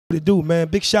To do, man.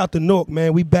 Big shout to Newark,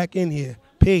 man. We back in here.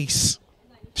 Peace.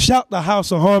 Shout to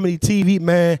House of Harmony TV,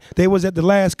 man. They was at the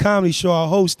last comedy show I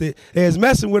hosted. They was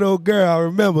messing with old girl, I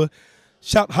remember.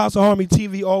 Shout House of Harmony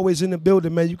TV, always in the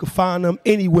building, man. You can find them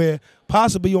anywhere,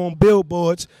 possibly on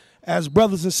billboards. As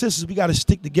brothers and sisters, we got to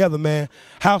stick together, man.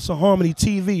 House of Harmony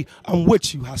TV, I'm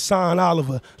with you. Hassan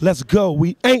Oliver, let's go.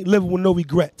 We ain't living with no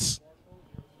regrets.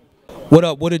 What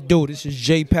up, what it do? This is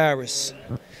Jay Parris,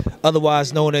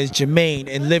 otherwise known as Jermaine,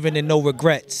 and living in no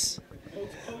regrets.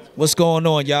 What's going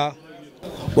on, y'all?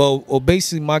 Well,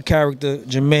 basically my character,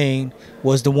 Jermaine,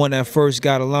 was the one that first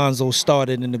got Alonzo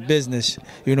started in the business,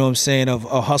 you know what I'm saying, of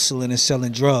hustling and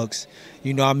selling drugs.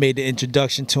 You know, I made the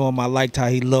introduction to him. I liked how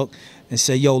he looked and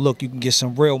said, yo, look, you can get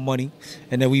some real money.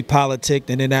 And then we politicked,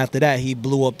 and then after that, he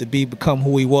blew up to become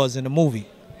who he was in the movie.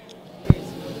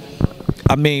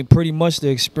 I mean, pretty much the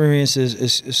experience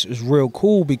is real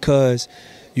cool because,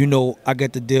 you know, I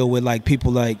get to deal with like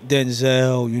people like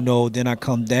Denzel, you know, then I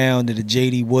come down to the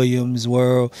J.D. Williams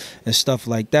world and stuff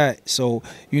like that. So,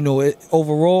 you know,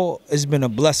 overall, it's been a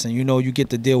blessing. You know, you get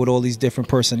to deal with all these different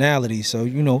personalities. So,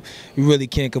 you know, you really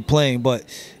can't complain. But,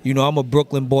 you know, I'm a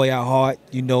Brooklyn boy at heart,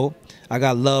 you know. I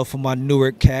got love for my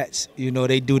Newark cats. You know,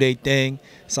 they do their thing.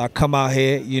 So I come out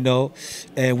here, you know,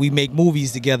 and we make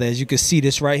movies together. As you can see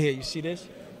this right here. You see this?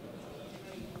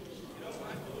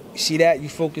 You see that? You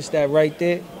focus that right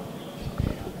there?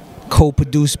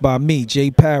 Co-produced by me,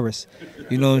 Jay Parris.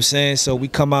 You know what I'm saying? So we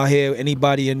come out here,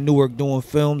 anybody in Newark doing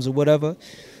films or whatever,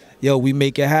 yo, we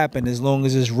make it happen. As long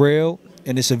as it's real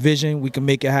and it's a vision, we can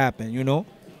make it happen, you know?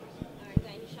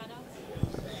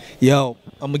 Yo,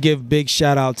 I'm going to give a big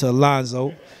shout out to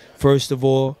Alonzo, first of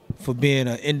all, for being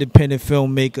an independent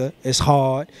filmmaker. It's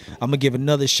hard. I'm going to give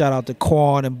another shout out to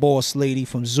Quan and Boss Lady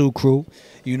from Zoo Crew.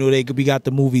 You know, we got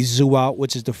the movie Zoo Out,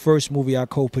 which is the first movie I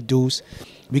co-produced.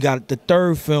 We got the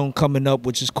third film coming up,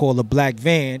 which is called The Black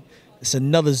Van. It's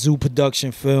another Zoo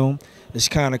production film. It's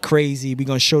kind of crazy. We're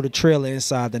going to show the trailer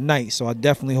inside the night, so I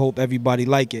definitely hope everybody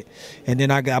like it. And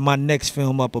then I got my next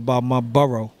film up about my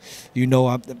borough. You know,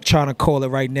 I'm trying to call it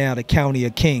right now the County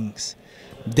of Kings.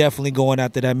 Definitely going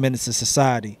after that menace to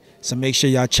society. So make sure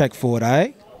y'all check for it, all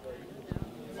right?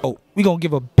 Oh, we're going to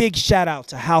give a big shout out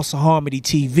to House of Harmony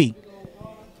TV.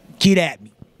 Get at me.